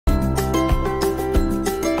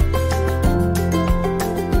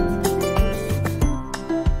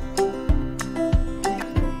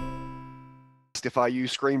asked if I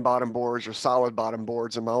use screen bottom boards or solid bottom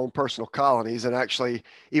boards in my own personal colonies, and actually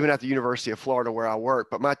even at the University of Florida where I work.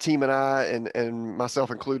 But my team and I, and myself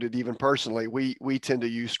included, even personally, we tend to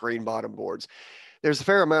use screen bottom boards. There's a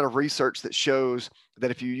fair amount of research that shows that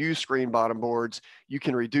if you use screen bottom boards, you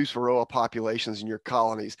can reduce varroa populations in your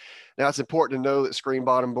colonies. Now, it's important to know that screen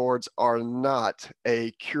bottom boards are not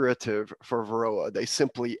a curative for varroa. They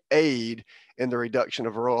simply aid in the reduction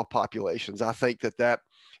of varroa populations. I think that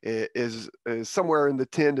is somewhere in the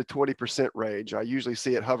 10 to 20% range. I usually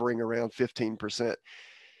see it hovering around 15%.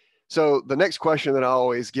 So the next question that I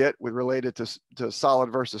always get with related to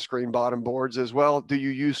solid versus screen bottom boards is, well, do you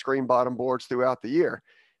use screen bottom boards throughout the year?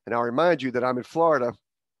 And I'll remind you that I'm in Florida,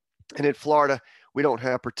 and in Florida, we don't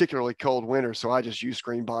have particularly cold winters, so I just use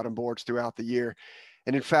screen bottom boards throughout the year.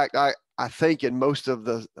 And in fact, I think in most of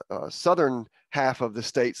the southern half of the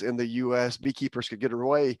states in the U.S., beekeepers could get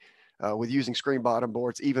away with using screen bottom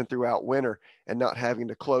boards even throughout winter and not having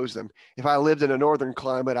to close them. If I lived in a northern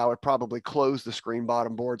climate, I would probably close the screen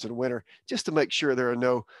bottom boards in winter just to make sure there are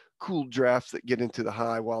no cool drafts that get into the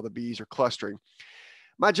hive while the bees are clustering.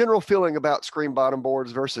 My general feeling about screen bottom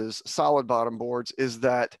boards versus solid bottom boards is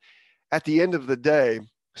that at the end of the day,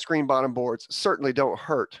 screen bottom boards certainly don't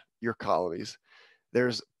hurt your colonies.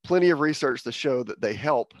 There's plenty of research to show that they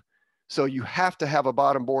help. So you have to have a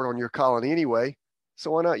bottom board on your colony anyway. So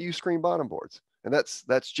why not use screen bottom boards? And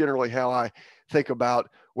that's generally how I think about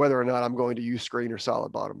whether or not I'm going to use screen or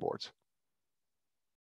solid bottom boards.